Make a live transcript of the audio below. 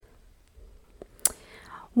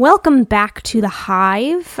Welcome back to the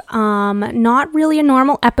Hive. Not really a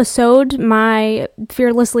normal episode. My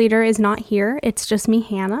fearless leader is not here. It's just me,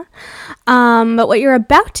 Hannah. But what you're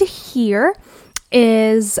about to hear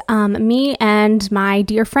is me and my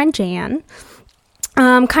dear friend Jan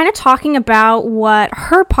kind of talking about what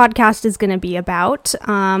her podcast is going to be about.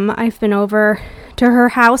 I've been over to her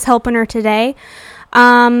house helping her today. So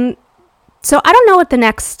I don't know what the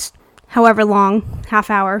next however long half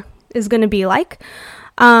hour is going to be like.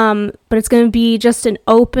 But it's going to be just an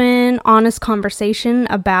open, honest conversation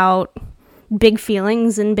about big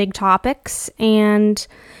feelings and big topics. And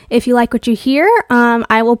if you like what you hear,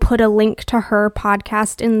 I will put a link to her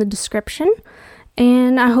podcast in the description.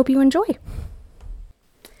 And I hope you enjoy.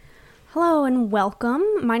 Hello and welcome.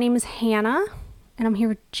 My name is Hannah, and I'm here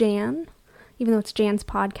with Jan. Even though it's Jan's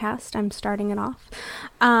podcast, I'm starting it off.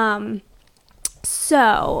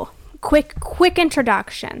 Quick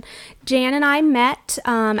introduction. Jan and I met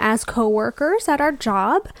as co-workers at our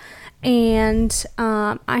job, and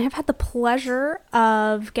I have had the pleasure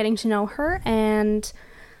of getting to know her and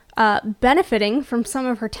benefiting from some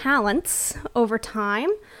of her talents over time.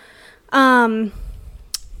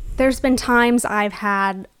 There's been times I've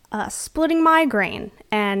had a splitting migraine,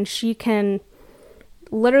 and she can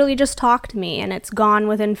literally just talk to me, and it's gone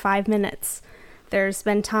within 5 minutes. There's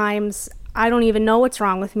been times I don't even know what's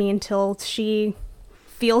wrong with me until she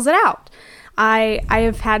feels it out. I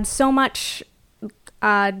have had so many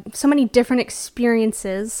different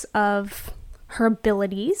experiences of her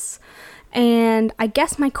abilities, and I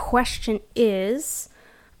guess my question is,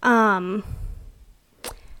 how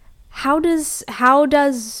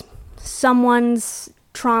does someone's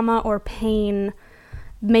trauma or pain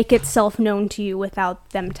make itself known to you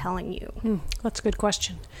without them telling you? That's a good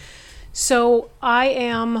question. So I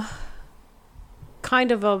am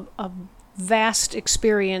kind of a vast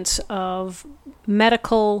experience of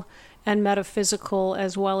medical and metaphysical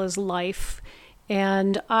as well as life.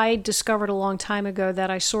 And I discovered a long time ago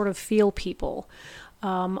that I sort of feel people.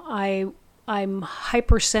 I'm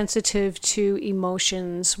hypersensitive to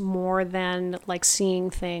emotions more than like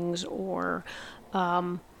seeing things or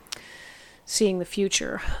seeing the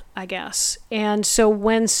future, I guess. And so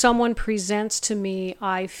when someone presents to me,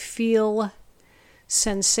 I feel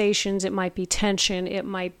sensations. It might be tension, it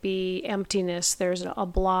might be emptiness, there's a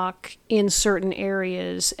block in certain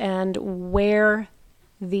areas, and where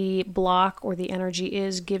the block or the energy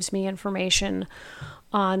is gives me information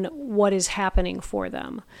on what is happening for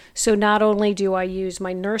them. So not only do I use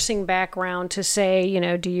my nursing background to say,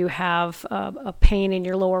 do you have a pain in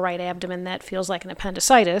your lower right abdomen that feels like an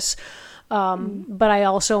appendicitis, but I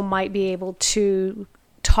also might be able to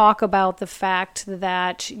talk about the fact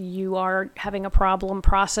that you are having a problem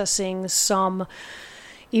processing some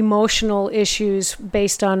emotional issues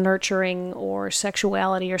based on nurturing or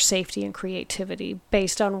sexuality or safety and creativity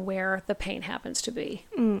based on where the pain happens to be.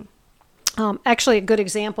 Actually, a good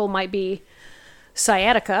example might be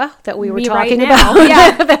sciatica that we were talking about.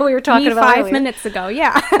 Yeah. That we were talking about 5 earlier. minutes ago.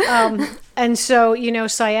 Yeah. And so,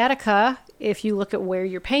 sciatica, if you look at where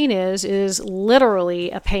your pain is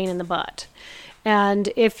literally a pain in the butt. And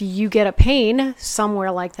if you get a pain somewhere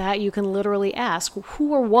like that, you can literally ask,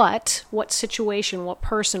 who or what situation, what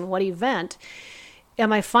person, what event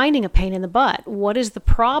am I finding a pain in the butt? What is the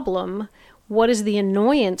problem? What is the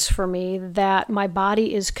annoyance for me that my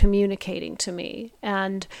body is communicating to me?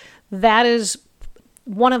 And that is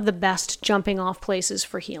one of the best jumping off places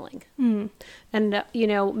for healing. And,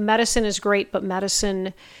 medicine is great, but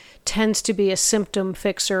medicine tends to be a symptom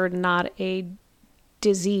fixer, not a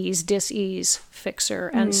dis-ease fixer.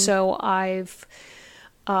 And so I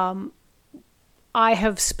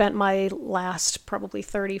have spent my last probably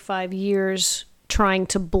 35 years trying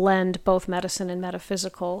to blend both medicine and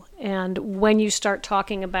metaphysical. And when you start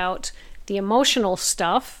talking about the emotional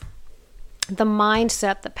stuff, the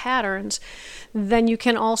mindset, the patterns, then you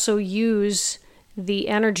can also use the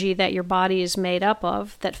energy that your body is made up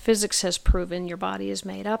of, that physics has proven your body is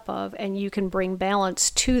made up of, and you can bring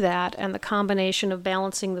balance to that. And the combination of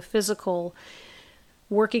balancing the physical,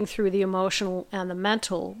 working through the emotional and the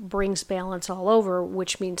mental brings balance all over,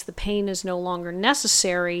 which means the pain is no longer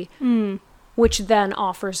necessary, which then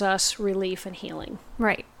offers us relief and healing.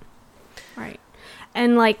 Right.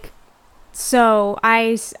 And so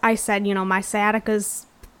I said, my sciatica's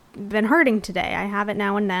been hurting today. I have it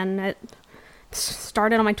now and then. It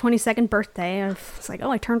started on my 22nd birthday. I was like,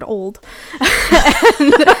 I turned old.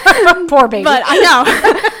 Poor baby. But I know.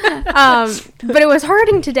 But it was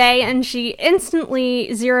hurting today, and she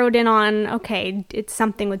instantly zeroed in on, okay, it's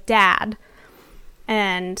something with Dad.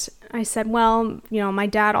 And I said, well, my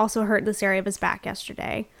dad also hurt this area of his back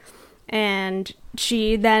yesterday. And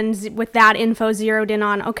she then, with that info, zeroed in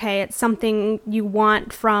on, okay, it's something you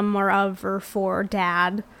want from or of or for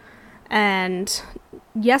Dad. And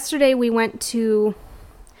yesterday we went to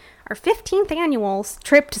our 15th annual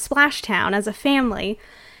trip to Splashtown as a family.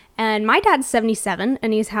 And my dad's 77,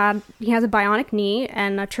 and he has a bionic knee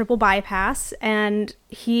and a triple bypass, and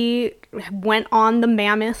he went on the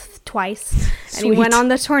Mammoth twice, and he went on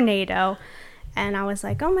the Tornado. And I was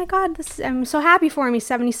like, oh my God, I'm so happy for him. He's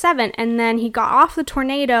 77. And then he got off the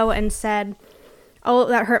Tornado and said, oh,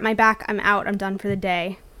 that hurt my back. I'm out. I'm done for the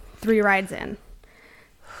day. 3 rides in.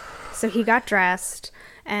 So he got dressed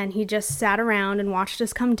and he just sat around and watched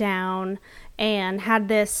us come down and had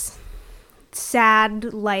this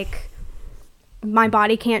sad, like, my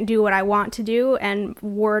body can't do what I want to do. And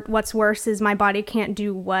what's worse is my body can't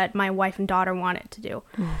do what my wife and daughter want it to do.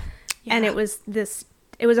 Yeah. And it was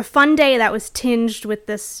a fun day that was tinged with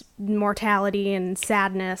this mortality and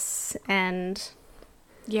sadness, and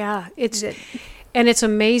it's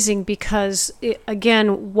amazing because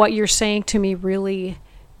again, what you're saying to me really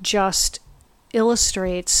just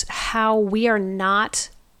illustrates how we are not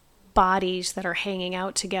bodies that are hanging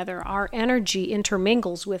out together. Our energy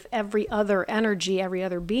intermingles with every other energy, every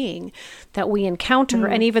other being that we encounter,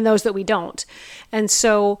 and even those that we don't. And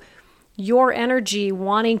so your energy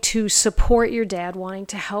wanting to support your dad, wanting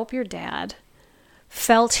to help your dad,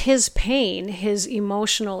 felt his pain, his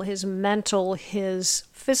emotional, his mental, his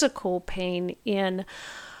physical pain in,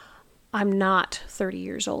 I'm not 30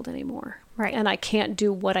 years old anymore. Right. And I can't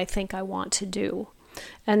do what I think I want to do.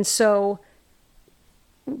 And so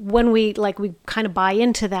when we kind of buy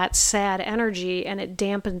into that sad energy, and it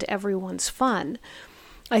dampened everyone's fun.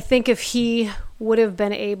 I think if he would have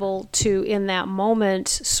been able to, in that moment,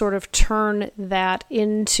 sort of turn that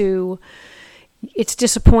into, it's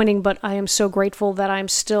disappointing, but I am so grateful that I'm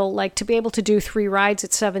still, like, to be able to do 3 rides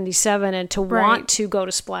at 77 and to want to go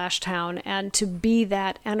to Splashtown and to be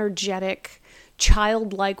that energetic,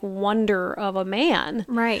 childlike wonder of a man,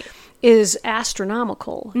 right, is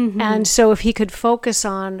astronomical. And so if he could focus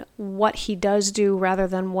on what he does do rather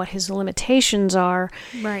than what his limitations are,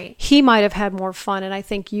 right, he might have had more fun. And I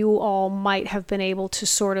think you all might have been able to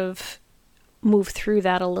sort of move through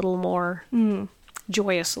that a little more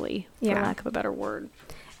joyously, for lack of a better word.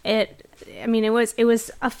 It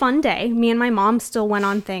was a fun day. Me and my mom still went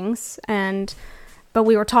on things, but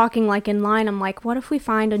we were talking, like, in line. I'm like, what if we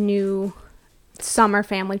find a new summer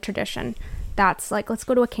family tradition that's like, let's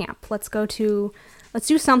go to a camp, let's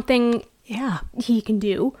do something he can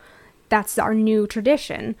do, that's our new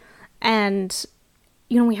tradition. And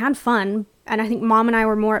we had fun, and I think Mom and I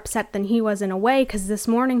were more upset than he was in a way, because this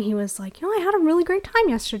morning he was like, I had a really great time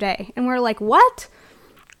yesterday, and we're like, what?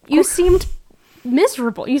 You seemed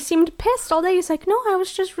miserable, you seemed pissed all day. He's like, no, I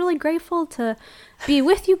was just really grateful to be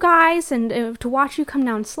with you guys and to watch you come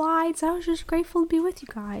down slides. I was just grateful to be with you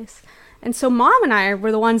guys. And so Mom and I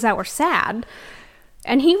were the ones that were sad,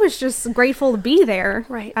 and he was just grateful to be there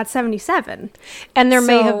at 77. And there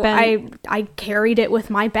may have been... I carried it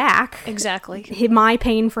with my back. Exactly. My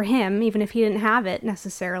pain for him, even if he didn't have it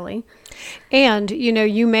necessarily. And,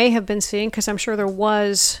 you may have been seeing, because I'm sure there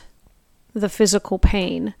was the physical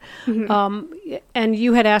pain. And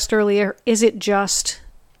you had asked earlier, is it just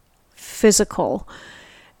physical?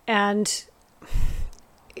 And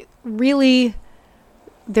really,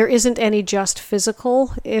 there isn't any just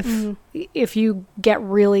physical. If you get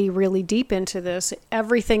really, really deep into this,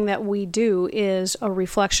 everything that we do is a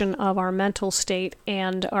reflection of our mental state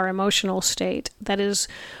and our emotional state that is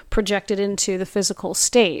projected into the physical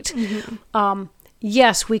state.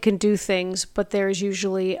 Yes, we can do things, but there's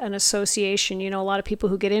usually an association. A lot of people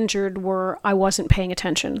who get injured were, I wasn't paying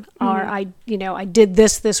attention, or I did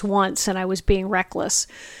this once and I was being reckless.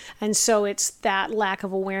 And so it's that lack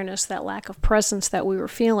of awareness, that lack of presence that we were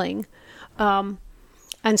feeling. And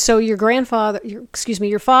so your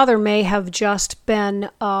father may have just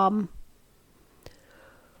been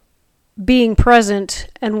being present.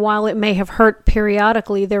 And while it may have hurt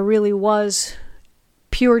periodically, there really was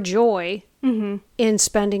pure joy in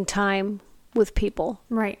spending time with people.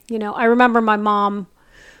 Right. I remember my mom,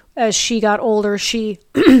 as she got older, she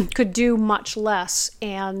could do much less,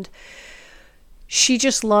 and she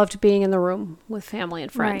just loved being in the room with family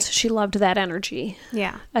and friends. Right. She loved that energy.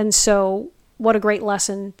 Yeah. And so what a great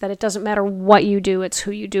lesson that it doesn't matter what you do, it's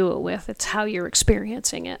who you do it with. It's how you're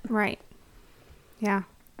experiencing it. Right. Yeah.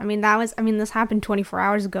 This happened 24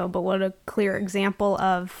 hours ago, but what a clear example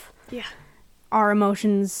of our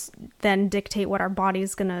emotions then dictate what our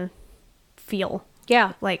body's gonna feel.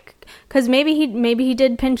 Yeah. Like, because maybe he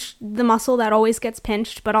did pinch the muscle that always gets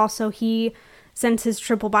pinched, but also since his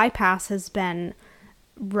triple bypass has been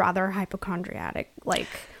rather hypochondriac. Like,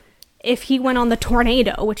 if he went on the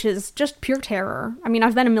tornado, which is just pure terror. I mean,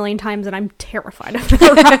 I've been a million times and I'm terrified of the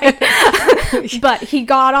ride. But he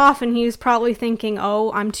got off and he was probably thinking,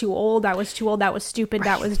 oh, I'm too old. I was too old. That was stupid.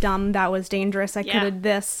 That was dumb. That was dangerous. I could have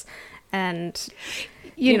this. And,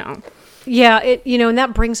 you know. Yeah, and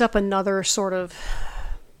that brings up another sort of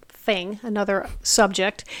thing, another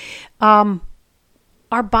subject.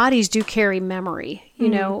 Our bodies do carry memory, you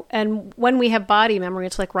know, and when we have body memory,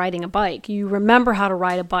 it's like riding a bike. You remember how to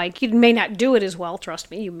ride a bike. You may not do it as well.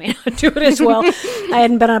 Trust me, you may not do it as well. I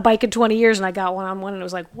hadn't been on a bike in 20 years and I got one on one and it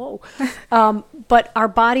was like, whoa. But our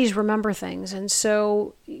bodies remember things. And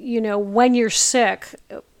so, when you're sick,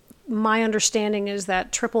 my understanding is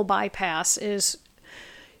that triple bypass is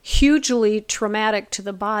hugely traumatic to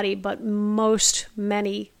the body, but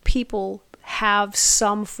many people have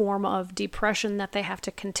some form of depression that they have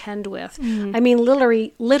to contend with. I mean,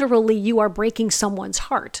 literally you are breaking someone's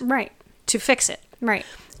heart to fix it. Right.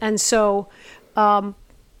 And so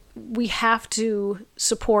we have to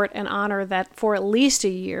support and honor that for at least a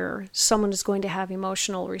year, someone is going to have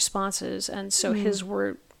emotional responses. And so his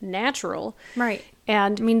were natural. Right.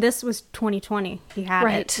 And I mean, this was 2020. He had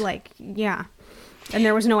it. Like, yeah. And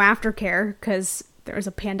there was no aftercare because there was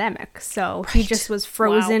a pandemic. So he just was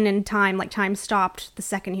frozen in time. Like, time stopped the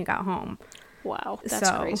second he got home. Wow. That's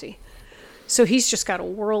crazy. So he's just got a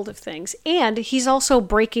world of things. And he's also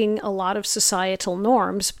breaking a lot of societal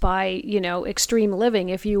norms by, extreme living,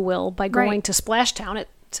 if you will, by going to Splashtown at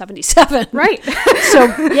 77. Right. So,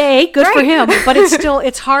 yay, good for him. But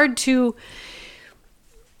it's hard to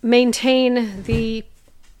maintain the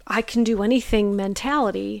I can do anything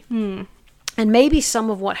mentality. And maybe some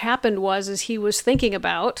of what happened is he was thinking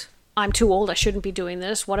about, I'm too old, I shouldn't be doing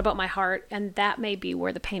this. What about my heart? And that may be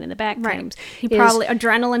where the pain in the back comes. He probably,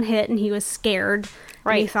 adrenaline hit and he was scared.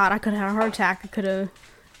 Right. And he thought, I could have had a heart attack. I could have,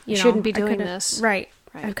 shouldn't be doing this. Right.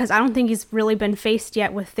 Because I don't think he's really been faced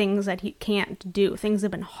yet with things that he can't do. Things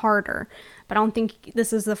have been harder. But I don't think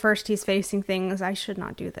this is the first he's facing things, I should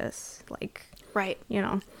not do this. Like, right.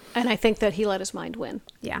 And I think that he let his mind win.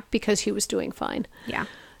 Yeah. Because he was doing fine. Yeah.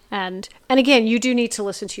 And again, you do need to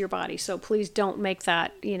listen to your body. So please don't make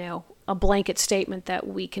that, a blanket statement that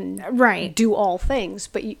we can do all things.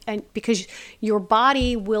 But because your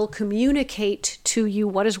body will communicate to you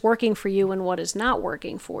what is working for you and what is not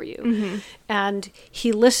working for you. And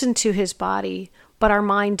he listened to his body, but our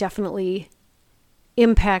mind definitely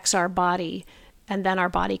impacts our body. And then our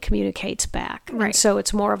body communicates back. Right. And so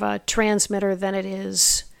it's more of a transmitter than it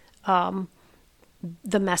is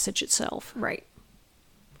the message itself. Right.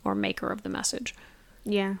 Or maker of the message.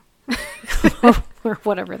 Yeah. or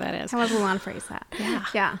whatever that is. However we want to phrase that. Yeah.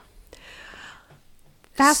 Yeah.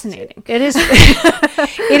 Fascinating. It is.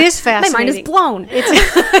 It is fascinating. My mind is blown.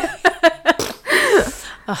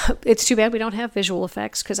 It's too bad we don't have visual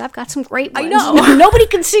effects because I've got some great ones. I know. Nobody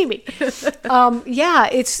can see me. Yeah,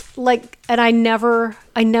 it's like, and I never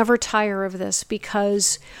tire of this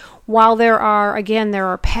because while there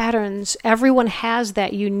are patterns, everyone has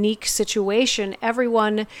that unique situation.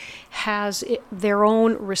 Everyone has their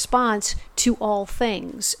own response to all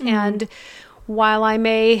things. And while I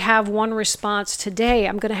may have one response today,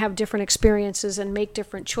 I'm going to have different experiences and make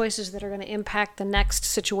different choices that are going to impact the next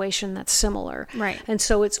situation that's similar. Right. And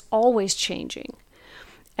so it's always changing.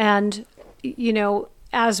 And,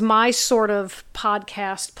 as my sort of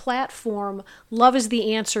podcast platform, love is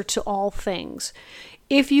the answer to all things.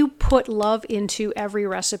 If you put love into every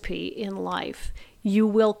recipe in life, you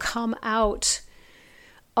will come out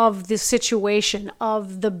of the situation,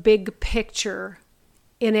 of the big picture,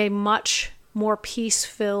 in a much more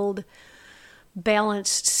peace-filled,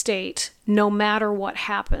 balanced state, no matter what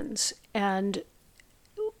happens. And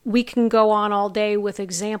we can go on all day with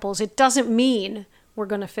examples. It doesn't mean we're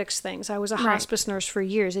going to fix things. I was a hospice nurse for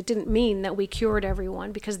years. It didn't mean that we cured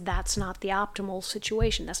everyone because that's not the optimal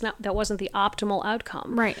situation. That wasn't the optimal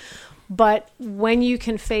outcome. Right. But when you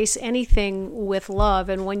can face anything with love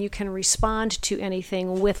and when you can respond to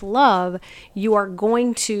anything with love, you are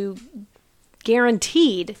going to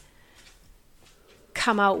guaranteed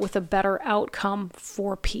come out with a better outcome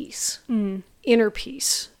for peace, inner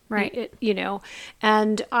peace. Right.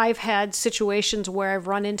 And I've had situations where I've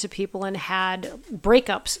run into people and had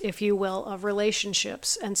breakups, if you will, of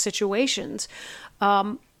relationships and situations.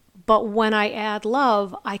 But when I add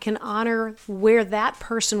love, I can honor where that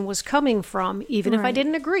person was coming from, even if I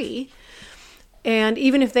didn't agree. And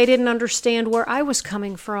even if they didn't understand where I was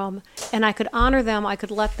coming from, and I could honor them, I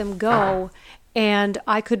could let them go. and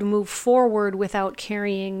I could move forward without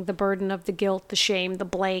carrying the burden of the guilt, the shame, the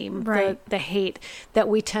blame, the hate that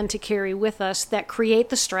we tend to carry with us that create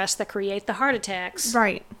the stress, that create the heart attacks,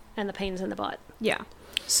 right, and the pains in the butt. Yeah.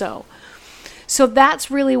 So that's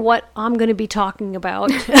really what I'm going to be talking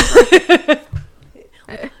about.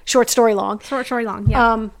 Short story long. Short story long,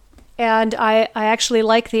 yeah. And I actually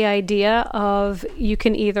like the idea of you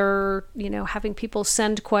can either, having people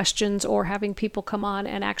send questions or having people come on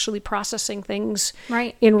and actually processing things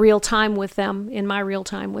in real time with them, in my real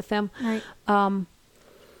time with them. Right.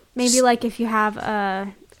 Maybe like if you have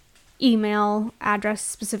a email address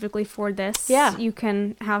specifically for this, you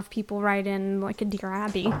can have people write in like a Dear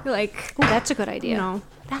Abby. Like, oh, that's a good idea.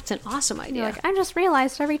 That's an awesome idea. Like, I just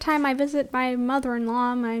realized every time I visit my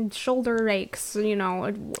mother-in-law, my shoulder aches.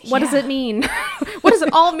 What does it mean? What does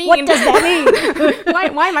it all mean? What does that mean? Why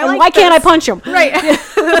am I like why this? Can't I punch him?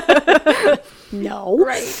 Right. No.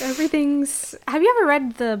 Right. Everything's... Have you ever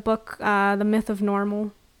read the book, The Myth of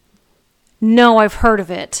Normal? No, I've heard of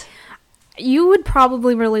it. You would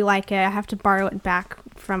probably really like it. I have to borrow it back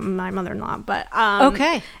from my mother-in-law. But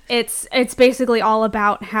okay. It's basically all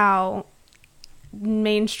about how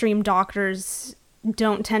mainstream doctors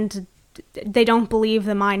don't believe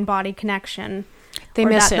the mind-body connection. They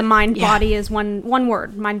miss that it. The mind-body is one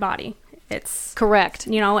word, mind-body. It's correct.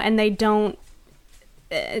 And they don't.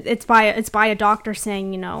 It's by a doctor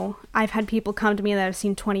saying, I've had people come to me that have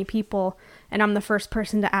seen 20 people, and I'm the first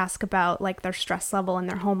person to ask about like their stress level and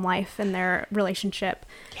their home life and their relationship.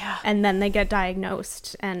 Yeah. And then they get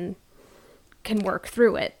diagnosed and can work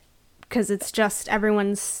through it. Because it's just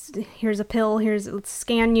here's a pill, let's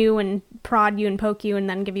scan you and prod you and poke you and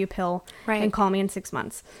then give you a pill and call me in 6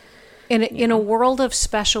 months. In a world of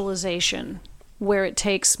specialization where it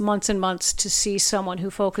takes months and months to see someone who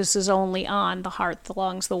focuses only on the heart, the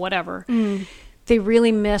lungs, the whatever, they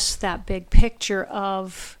really miss that big picture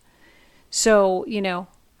of,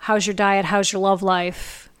 how's your diet, how's your love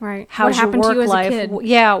life, right? How's your work life?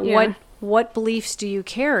 Yeah. What beliefs do you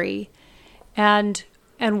carry? And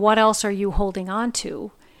what else are you holding on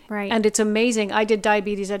to? Right. And it's amazing. I did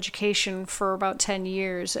diabetes education for about 10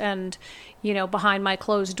 years. And, behind my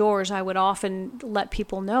closed doors, I would often let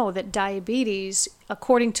people know that diabetes,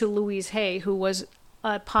 according to Louise Hay, who was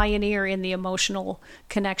a pioneer in the emotional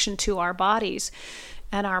connection to our bodies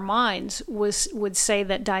and our minds, would say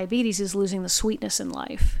that diabetes is losing the sweetness in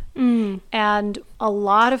life. And a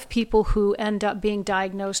lot of people who end up being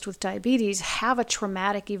diagnosed with diabetes have a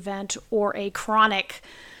traumatic event or a chronic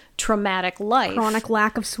traumatic life. Chronic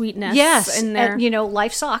lack of sweetness. Yes. In there. And,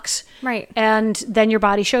 life sucks. Right. And then your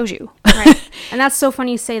body shows you. Right. And that's so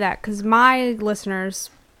funny you say that, because my listeners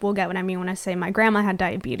will get what I mean when I say my grandma had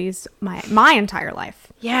diabetes my entire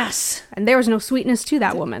life. Yes. And there was no sweetness to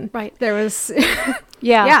that woman. Right. There was...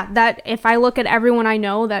 Yeah. That if I look at everyone I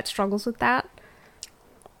know that struggles with that,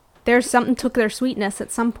 there's something took their sweetness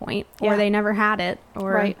at some point, or they never had it,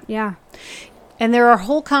 or And there are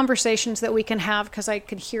whole conversations that we can have, because I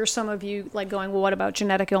could hear some of you like going, well, what about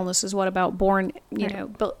genetic illnesses? What about born,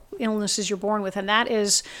 illnesses you're born with? And that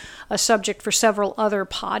is a subject for several other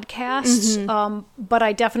podcasts. But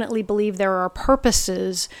I definitely believe there are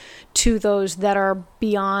purposes to those that are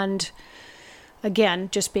beyond, again,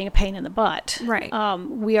 just being a pain in the butt. Right.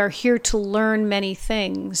 We are here to learn many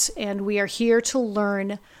things, and we are here to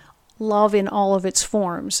learn love in all of its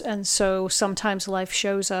forms. And so sometimes life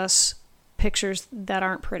shows us pictures that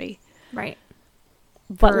aren't pretty. Right.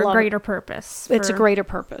 But for a greater purpose. It's a greater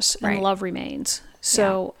purpose, and love remains.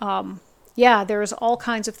 So, there's all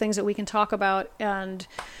kinds of things that we can talk about, and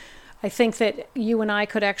I think that you and I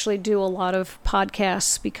could actually do a lot of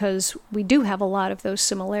podcasts, because we do have a lot of those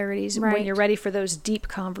similarities. Right. When you're ready for those deep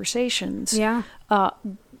conversations,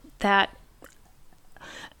 that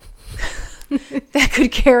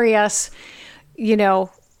could carry us,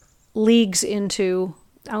 leagues into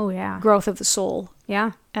growth of the soul.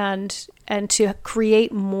 Yeah. And to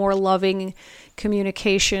create more loving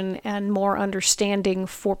communication and more understanding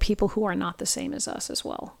for people who are not the same as us as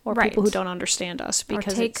well, or people who don't understand us.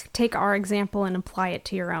 Because or take our example and apply it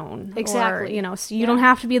to your own. Exactly. Or, so you don't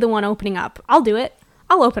have to be the one opening up. I'll do it.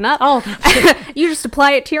 I'll open up. You just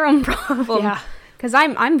apply it to your own problem. Yeah. Because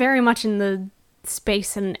I'm very much in the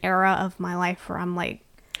space and era of my life where I'm like,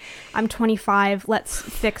 I'm 25. Let's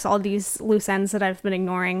fix all these loose ends that I've been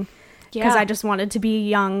ignoring. Because I just wanted to be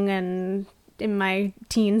young and in my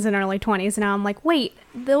teens and early 20s. And now I'm like, wait,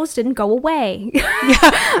 those didn't go away.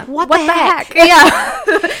 What the heck? Yeah.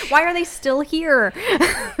 Why are they still here?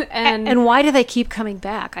 And why do they keep coming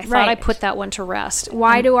back? I thought I put that one to rest.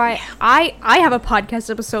 Why do I have a podcast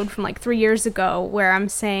episode from like 3 years ago where I'm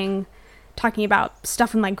talking about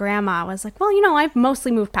stuff with my grandma, I was like, well, I've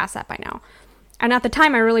mostly moved past that by now. And at the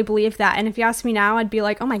time, I really believed that. And if you ask me now, I'd be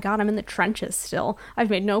like, oh my God, I'm in the trenches still. I've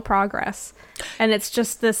made no progress. And it's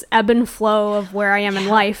just this ebb and flow of where I am in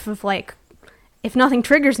life of like, if nothing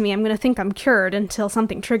triggers me, I'm going to think I'm cured until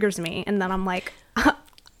something triggers me. And then I'm like,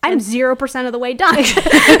 I'm 0% of the way done.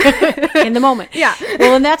 In the moment. Yeah.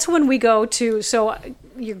 Well, and that's when we go to, so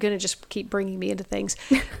you're going to just keep bringing me into things.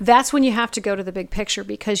 That's when you have to go to the big picture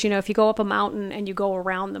because, if you go up a mountain and you go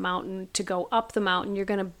around the mountain to go up the mountain, you're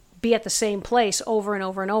going to be at the same place over and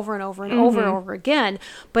over and over and over and over and over again.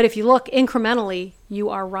 But if you look incrementally, you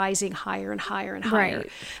are rising higher and higher and higher.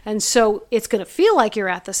 Right. And so it's going to feel like you're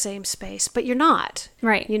at the same space, but you're not.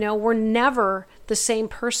 Right. We're never the same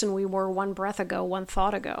person we were one breath ago, one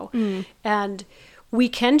thought ago. And we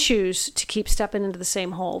can choose to keep stepping into the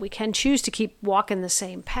same hole. We can choose to keep walking the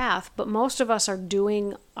same path, but most of us are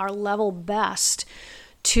doing our level best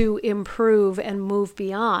to improve and move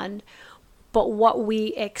beyond. But what we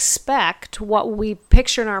expect, what we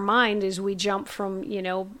picture in our mind is we jump from,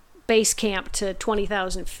 base camp to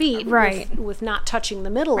 20,000 feet with not touching the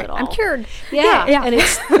middle at all. I'm cured. Yeah. And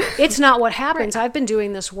it's not what happens. I've been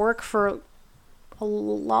doing this work for a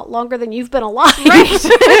lot longer than you've been alive.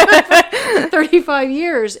 35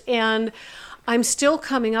 years. And I'm still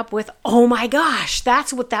coming up with, oh my gosh,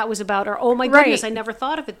 that's what that was about. Or, oh my goodness, I never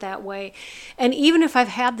thought of it that way. And even if I've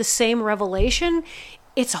had the same revelation,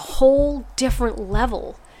 it's a whole different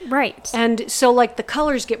level. Right. And so like the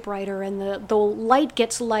colors get brighter and the light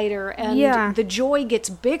gets lighter and the joy gets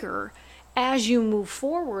bigger as you move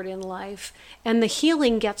forward in life and the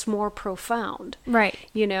healing gets more profound. Right.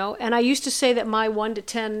 And I used to say that my 1 to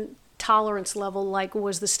 10 tolerance level like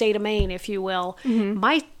was the state of Maine, if you will.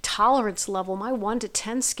 My tolerance level, my 1 to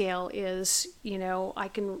 10 scale is, I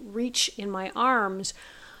can reach in my arms.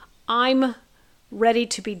 I'm ready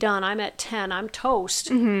to be done. I'm at 10. I'm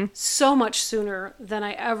toast so much sooner than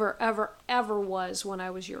I ever was when I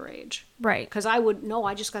was your age. Right. Because I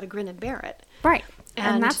just got to grin and bear it. Right.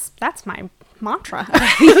 And that's my mantra.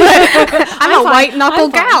 I'm a white knuckle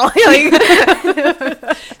gal.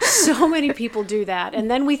 So many people do that.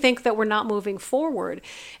 And then we think that we're not moving forward.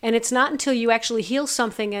 And it's not until you actually heal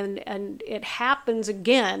something and it happens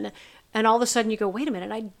again. And all of a sudden you go, wait a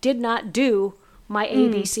minute, I did not do my A,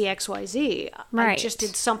 B, C, X, Y, Z. Right. I just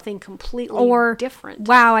did something completely different.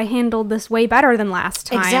 Wow, I handled this way better than last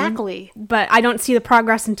time. Exactly. But I don't see the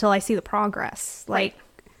progress until I see the progress. Like,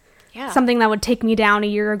 something that would take me down a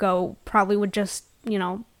year ago probably would just,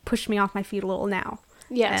 push me off my feet a little now.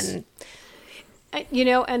 Yes. And,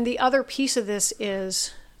 and the other piece of this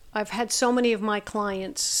is I've had so many of my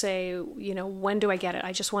clients say, when do I get it?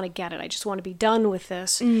 I just want to get it. I just want to be done with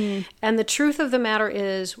this. And the truth of the matter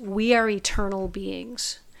is we are eternal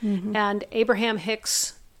beings. And Abraham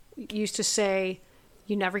Hicks used to say,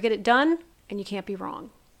 you never get it done and you can't be wrong.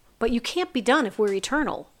 But you can't be done if we're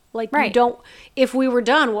eternal. Like if we were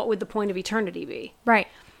done, what would the point of eternity be? Right.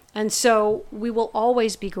 And so we will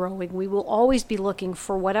always be growing. We will always be looking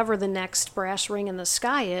for whatever the next brass ring in the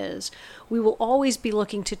sky is. We will always be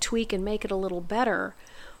looking to tweak and make it a little better.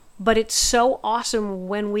 But it's so awesome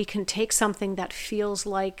when we can take something that feels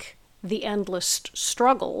like the endless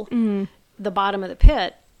struggle, the bottom of the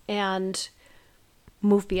pit, and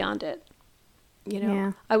move beyond it.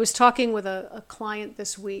 I was talking with a client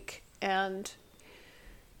this week, and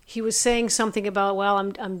he was saying something about, well,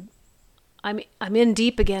 I'm in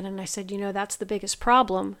deep again. And I said, that's the biggest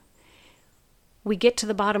problem. We get to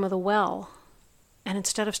the bottom of the well, and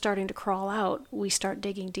instead of starting to crawl out, we start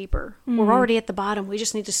digging deeper. We're already at the bottom. We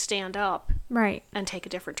just need to stand up and take a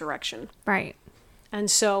different direction. Right. And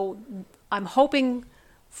so I'm hoping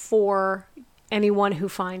for anyone who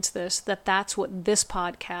finds this, that's what this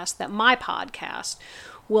podcast, that my podcast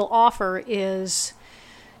will offer is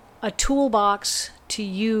a toolbox to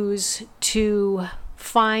use to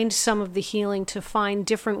find some of the healing, to find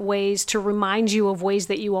different ways, to remind you of ways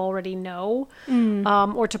that you already know,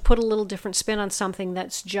 or to put a little different spin on something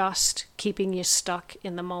that's just keeping you stuck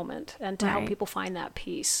in the moment, and to help people find that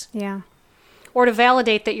peace. Yeah. Or to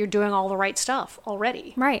validate that you're doing all the right stuff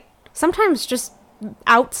already. Right. Sometimes just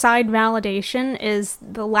outside validation is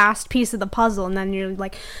the last piece of the puzzle, and then you're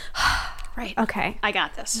like, right, okay, I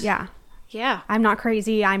got this. Yeah. I'm not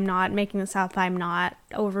crazy. I'm not making this up. I'm not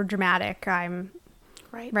over dramatic. I'm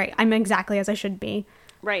right. I'm exactly as I should be.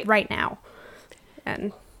 Right now.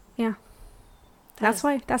 And yeah. That's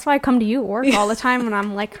why I come to you, Orc, all the time when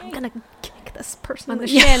I'm like, I'm gonna kick this person in the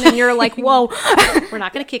shin, and you're like, whoa. We're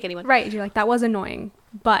not gonna kick anyone. Right. You're like, that was annoying.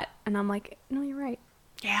 And I'm like, no, you're right.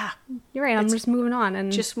 Yeah. You're right. I'm just moving on.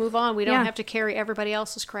 And just move on. We don't have to carry everybody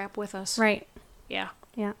else's crap with us. Right. Yeah.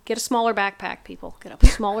 Yeah. Get a smaller backpack, people. Get a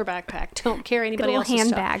smaller backpack. Don't carry anybody else's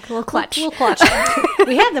stuff. handbag, a little clutch. Little clutch.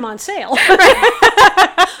 We had them on sale.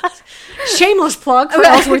 Shameless plug for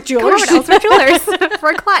Ellsworth Jewelers. Ellsworth Jewelers for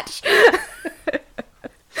a clutch.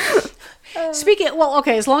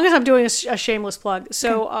 As long as I'm doing a shameless plug.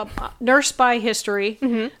 So, nursed by history,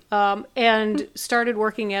 and started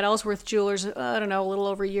working at Ellsworth Jewelers, I don't know, a little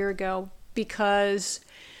over a year ago, because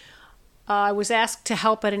I was asked to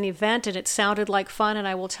help at an event, and it sounded like fun, and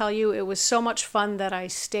I will tell you, it was so much fun that I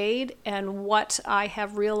stayed, and what I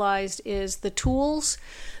have realized is the tools,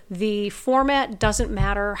 the format doesn't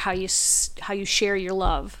matter, how you share your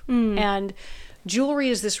love. And jewelry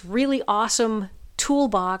is this really awesome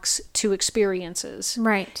toolbox to experiences.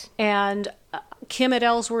 Right. And Kim at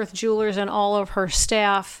Ellsworth Jewelers and all of her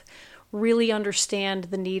staff really understand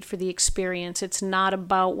the need for the experience. It's not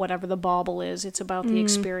about whatever the bauble is. It's about the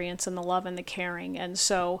experience and the love and the caring. And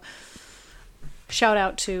so shout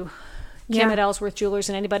out to Kim at Ellsworth Jewelers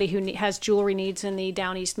and anybody who has jewelry needs in the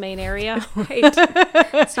Down East Maine area. Right.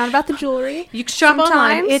 It's not about the jewelry. You can shop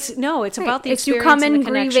online. It's about the experience. If you come in and the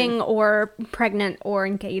connection. grieving or pregnant or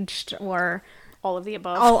engaged or all of the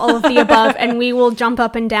above. All of the above, and we will jump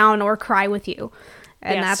up and down or cry with you.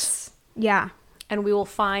 And that's, And we will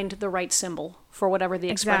find the right symbol for whatever the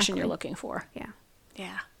expression you're looking for. Yeah.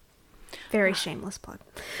 Yeah. Very shameless plug.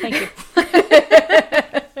 Thank you.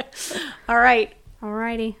 All right.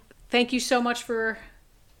 Alrighty. Thank you so much for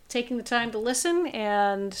taking the time to listen,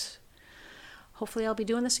 and hopefully I'll be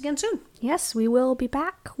doing this again soon. Yes, we will be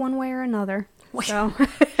back one way or another. So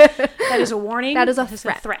that is a warning. That is a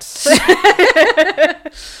threat.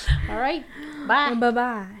 All right. Bye.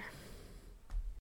 Bye-bye.